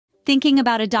Thinking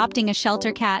about adopting a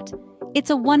shelter cat? It's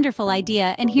a wonderful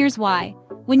idea, and here's why.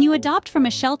 When you adopt from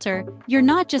a shelter, you're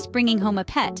not just bringing home a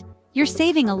pet, you're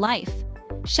saving a life.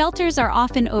 Shelters are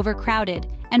often overcrowded,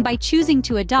 and by choosing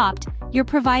to adopt, you're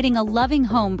providing a loving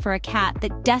home for a cat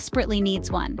that desperately needs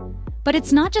one. But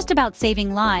it's not just about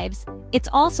saving lives, it's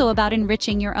also about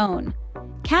enriching your own.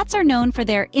 Cats are known for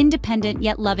their independent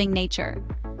yet loving nature.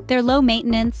 They're low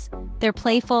maintenance, they're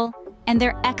playful, and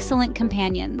they're excellent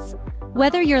companions.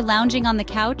 Whether you're lounging on the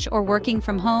couch or working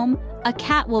from home, a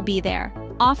cat will be there,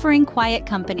 offering quiet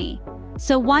company.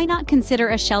 So why not consider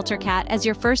a shelter cat as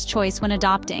your first choice when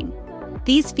adopting?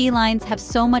 These felines have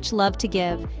so much love to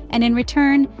give, and in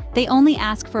return, they only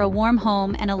ask for a warm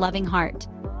home and a loving heart.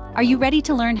 Are you ready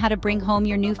to learn how to bring home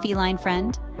your new feline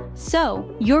friend?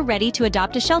 So, you're ready to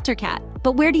adopt a shelter cat,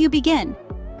 but where do you begin?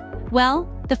 Well,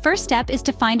 the first step is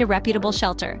to find a reputable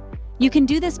shelter. You can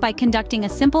do this by conducting a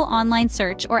simple online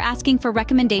search or asking for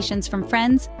recommendations from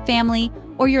friends, family,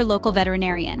 or your local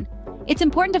veterinarian. It's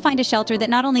important to find a shelter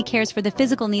that not only cares for the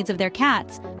physical needs of their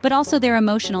cats, but also their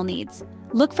emotional needs.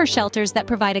 Look for shelters that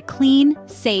provide a clean,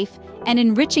 safe, and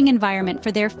enriching environment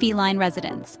for their feline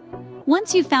residents.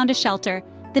 Once you've found a shelter,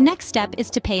 the next step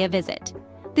is to pay a visit.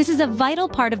 This is a vital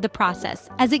part of the process,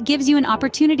 as it gives you an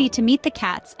opportunity to meet the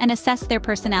cats and assess their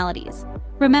personalities.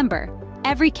 Remember,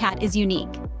 every cat is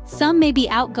unique. Some may be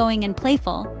outgoing and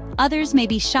playful, others may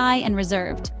be shy and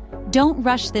reserved. Don't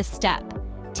rush this step.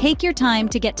 Take your time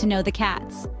to get to know the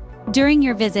cats. During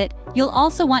your visit, you'll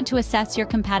also want to assess your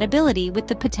compatibility with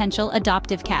the potential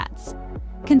adoptive cats.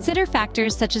 Consider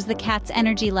factors such as the cat's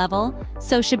energy level,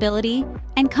 sociability,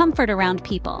 and comfort around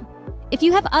people. If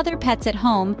you have other pets at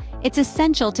home, it's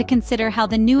essential to consider how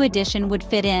the new addition would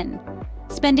fit in.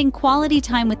 Spending quality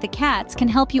time with the cats can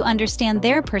help you understand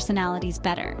their personalities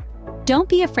better. Don't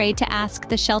be afraid to ask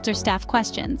the shelter staff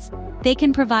questions. They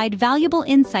can provide valuable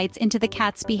insights into the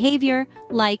cat's behavior,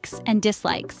 likes, and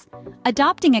dislikes.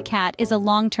 Adopting a cat is a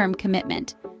long-term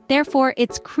commitment. Therefore,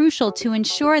 it's crucial to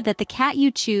ensure that the cat you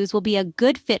choose will be a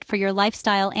good fit for your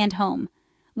lifestyle and home.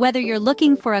 Whether you're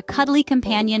looking for a cuddly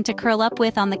companion to curl up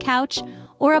with on the couch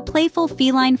or a playful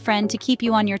feline friend to keep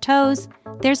you on your toes,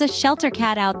 there's a shelter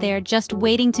cat out there just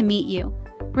waiting to meet you.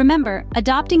 Remember,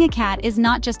 adopting a cat is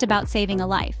not just about saving a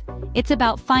life. It's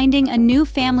about finding a new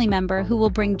family member who will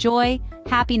bring joy,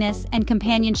 happiness, and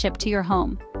companionship to your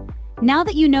home. Now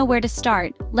that you know where to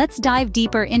start, let's dive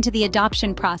deeper into the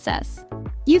adoption process.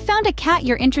 You found a cat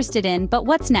you're interested in, but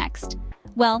what's next?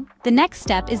 Well, the next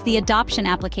step is the adoption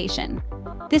application.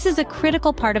 This is a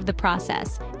critical part of the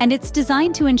process, and it's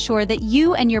designed to ensure that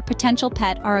you and your potential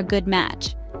pet are a good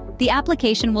match. The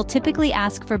application will typically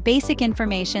ask for basic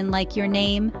information like your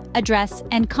name, address,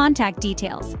 and contact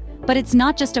details. But it's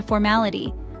not just a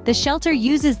formality. The shelter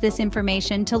uses this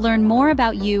information to learn more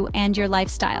about you and your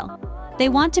lifestyle. They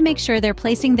want to make sure they're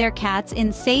placing their cats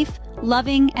in safe,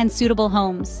 loving, and suitable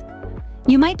homes.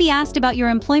 You might be asked about your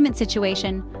employment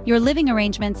situation, your living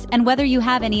arrangements, and whether you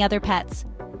have any other pets.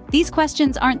 These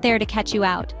questions aren't there to catch you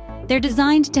out. They're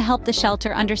designed to help the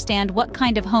shelter understand what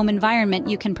kind of home environment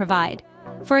you can provide.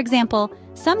 For example,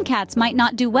 some cats might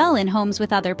not do well in homes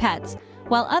with other pets,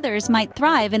 while others might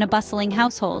thrive in a bustling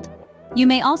household. You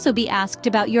may also be asked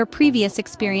about your previous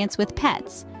experience with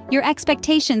pets, your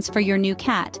expectations for your new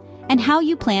cat, and how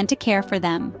you plan to care for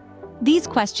them. These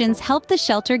questions help the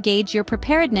shelter gauge your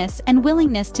preparedness and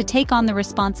willingness to take on the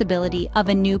responsibility of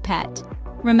a new pet.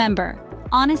 Remember,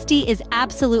 honesty is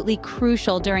absolutely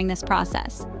crucial during this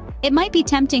process. It might be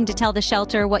tempting to tell the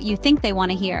shelter what you think they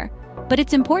want to hear, but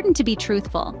it's important to be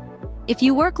truthful. If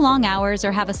you work long hours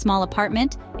or have a small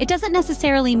apartment, it doesn't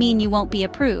necessarily mean you won't be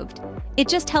approved. It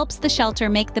just helps the shelter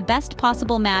make the best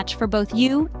possible match for both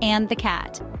you and the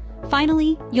cat.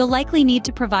 Finally, you'll likely need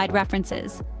to provide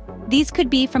references. These could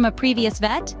be from a previous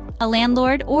vet, a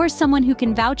landlord, or someone who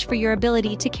can vouch for your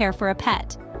ability to care for a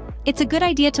pet. It's a good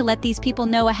idea to let these people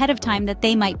know ahead of time that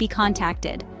they might be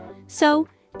contacted. So,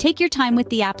 take your time with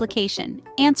the application.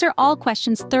 Answer all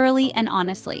questions thoroughly and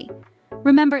honestly.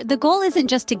 Remember, the goal isn't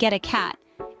just to get a cat.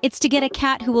 It's to get a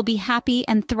cat who will be happy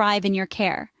and thrive in your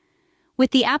care. With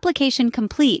the application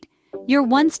complete, you're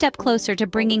one step closer to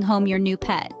bringing home your new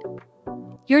pet.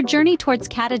 Your journey towards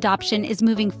cat adoption is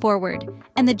moving forward,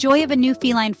 and the joy of a new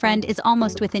feline friend is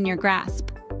almost within your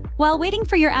grasp. While waiting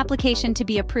for your application to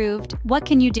be approved, what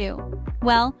can you do?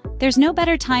 Well, there's no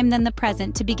better time than the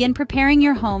present to begin preparing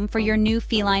your home for your new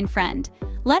feline friend.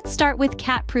 Let's start with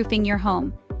cat-proofing your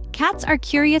home. Cats are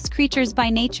curious creatures by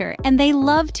nature, and they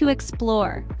love to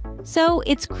explore. So,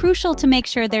 it's crucial to make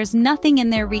sure there's nothing in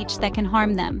their reach that can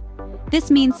harm them. This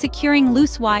means securing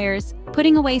loose wires,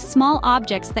 putting away small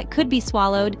objects that could be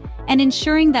swallowed, and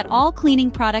ensuring that all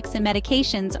cleaning products and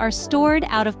medications are stored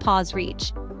out of paw's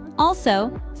reach.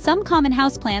 Also, some common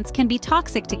houseplants can be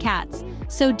toxic to cats,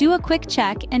 so do a quick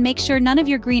check and make sure none of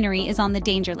your greenery is on the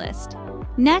danger list.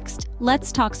 Next,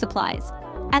 let's talk supplies.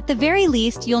 At the very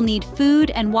least, you'll need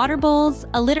food and water bowls,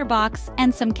 a litter box,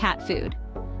 and some cat food.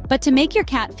 But to make your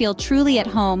cat feel truly at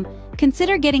home,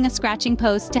 consider getting a scratching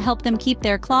post to help them keep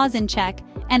their claws in check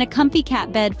and a comfy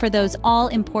cat bed for those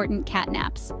all-important cat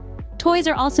naps. Toys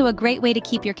are also a great way to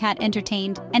keep your cat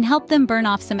entertained and help them burn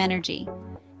off some energy.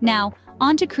 Now,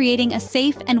 on to creating a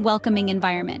safe and welcoming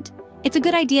environment. It's a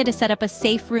good idea to set up a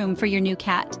safe room for your new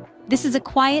cat. This is a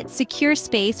quiet, secure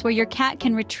space where your cat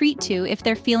can retreat to if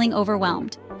they're feeling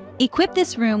overwhelmed. Equip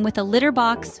this room with a litter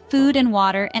box, food and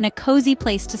water, and a cozy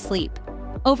place to sleep.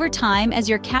 Over time, as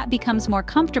your cat becomes more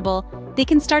comfortable, they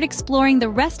can start exploring the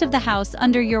rest of the house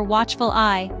under your watchful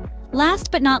eye.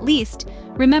 Last but not least,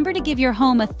 remember to give your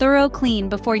home a thorough clean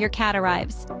before your cat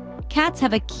arrives. Cats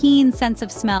have a keen sense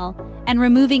of smell, and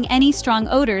removing any strong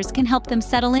odors can help them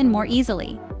settle in more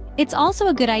easily. It's also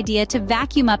a good idea to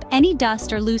vacuum up any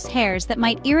dust or loose hairs that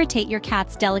might irritate your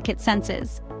cat's delicate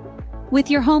senses. With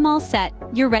your home all set,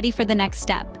 you're ready for the next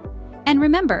step. And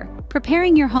remember,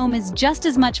 preparing your home is just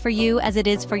as much for you as it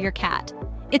is for your cat.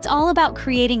 It's all about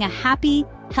creating a happy,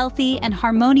 healthy, and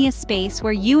harmonious space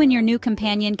where you and your new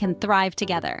companion can thrive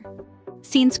together.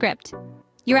 Scene script.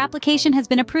 Your application has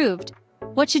been approved.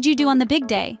 What should you do on the big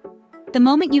day? The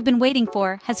moment you've been waiting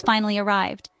for has finally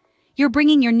arrived. You're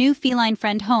bringing your new feline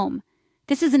friend home.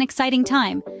 This is an exciting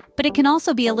time, but it can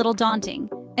also be a little daunting,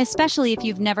 especially if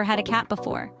you've never had a cat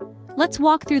before. Let's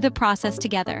walk through the process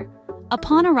together.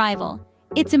 Upon arrival,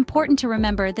 it's important to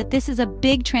remember that this is a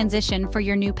big transition for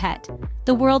your new pet.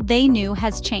 The world they knew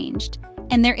has changed,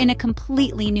 and they're in a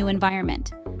completely new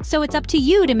environment. So it's up to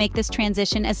you to make this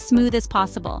transition as smooth as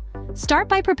possible. Start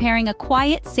by preparing a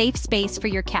quiet, safe space for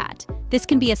your cat. This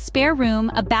can be a spare room,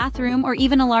 a bathroom, or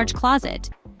even a large closet.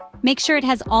 Make sure it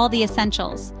has all the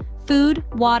essentials: food,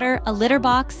 water, a litter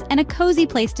box, and a cozy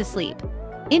place to sleep.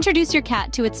 Introduce your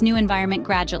cat to its new environment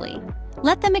gradually.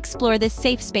 Let them explore this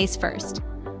safe space first.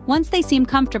 Once they seem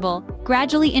comfortable,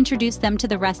 gradually introduce them to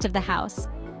the rest of the house.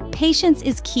 Patience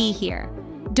is key here.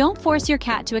 Don't force your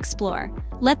cat to explore.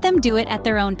 Let them do it at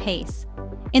their own pace.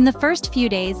 In the first few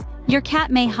days, your cat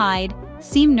may hide,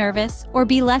 seem nervous, or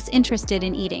be less interested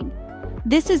in eating.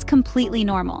 This is completely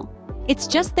normal. It's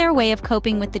just their way of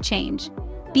coping with the change.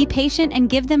 Be patient and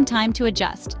give them time to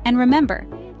adjust. And remember,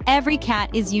 every cat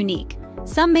is unique.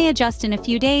 Some may adjust in a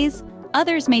few days,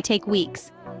 others may take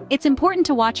weeks. It's important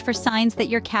to watch for signs that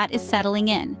your cat is settling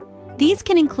in. These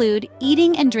can include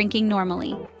eating and drinking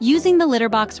normally, using the litter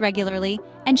box regularly,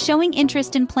 and showing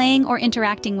interest in playing or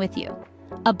interacting with you.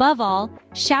 Above all,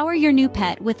 shower your new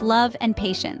pet with love and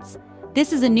patience.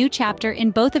 This is a new chapter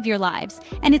in both of your lives,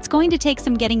 and it's going to take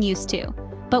some getting used to.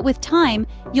 But with time,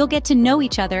 you'll get to know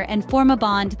each other and form a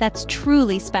bond that's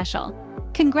truly special.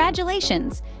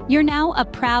 Congratulations! You're now a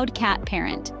proud cat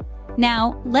parent.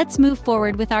 Now, let's move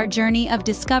forward with our journey of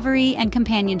discovery and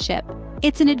companionship.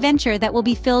 It's an adventure that will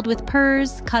be filled with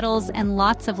purrs, cuddles, and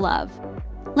lots of love.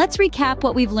 Let's recap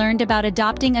what we've learned about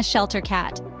adopting a shelter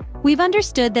cat. We've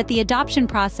understood that the adoption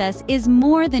process is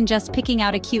more than just picking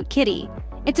out a cute kitty.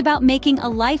 It's about making a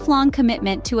lifelong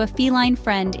commitment to a feline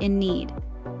friend in need.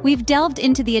 We've delved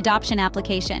into the adoption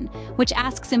application, which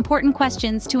asks important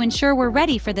questions to ensure we're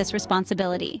ready for this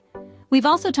responsibility. We've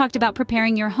also talked about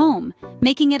preparing your home,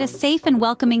 making it a safe and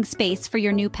welcoming space for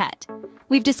your new pet.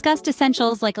 We've discussed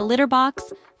essentials like a litter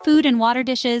box, food and water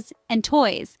dishes, and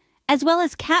toys, as well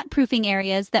as cat-proofing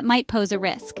areas that might pose a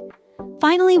risk.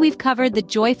 Finally, we've covered the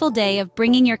joyful day of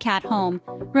bringing your cat home,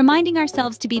 reminding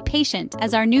ourselves to be patient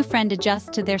as our new friend adjusts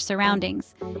to their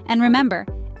surroundings. And remember,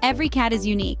 every cat is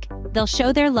unique. They'll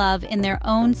show their love in their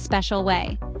own special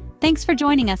way. Thanks for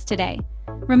joining us today.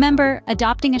 Remember,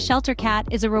 adopting a shelter cat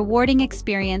is a rewarding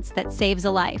experience that saves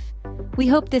a life. We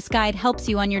hope this guide helps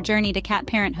you on your journey to cat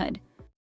parenthood.